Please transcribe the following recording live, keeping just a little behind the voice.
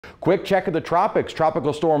Quick check of the tropics.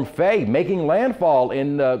 Tropical Storm Fay making landfall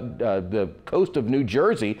in the coast of New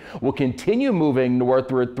Jersey will continue moving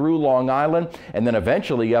northward through Long Island and then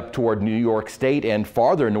eventually up toward New York State and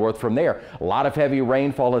farther north from there. A lot of heavy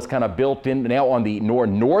rainfall is kind of built in now on the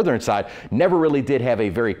northern side. Never really did have a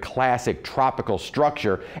very classic tropical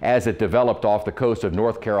structure as it developed off the coast of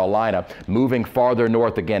North Carolina, moving farther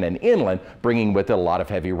north again and inland, bringing with it a lot of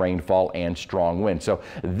heavy rainfall and strong winds. So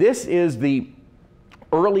this is the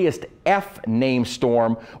earliest F named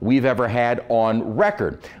storm we've ever had on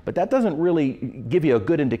record. But that doesn't really give you a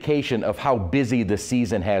good indication of how busy the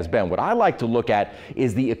season has been. What I like to look at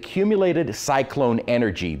is the accumulated cyclone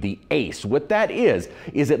energy, the ACE. What that is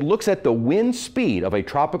it looks at the wind speed of a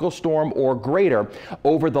tropical storm or greater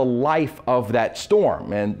over the life of that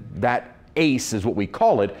storm. And that ACE is what we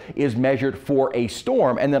call it, is measured for a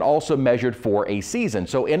storm and then also measured for a season.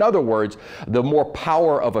 So in other words, the more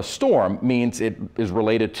power of a storm means it is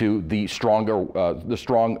related to the strong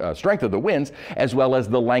strength of the winds, as well as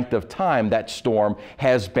the length of time that storm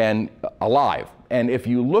has been alive. And if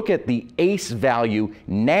you look at the ACE value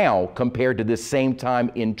now compared to this same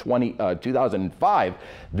time in 2005,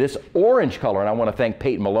 this orange color, and I want to thank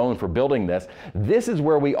Peyton Malone for building this, this is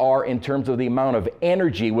where we are in terms of the amount of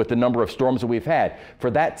energy with the number of storms that we've had.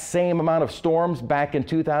 For that same amount of storms back in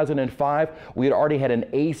 2005, we had already had an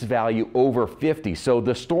ACE value over 50. So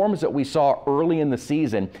the storms that we saw early in the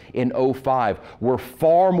season in 05 were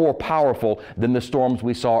far more powerful than the storms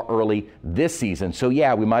we saw early this season. So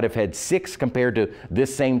yeah, we might have had 6 compared to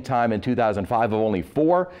this same time in 2005 of only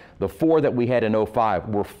 4. The 4 that we had in 05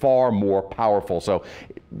 were far more powerful. So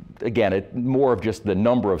again, it's more of just the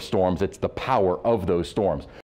number of storms, it's the power of those storms.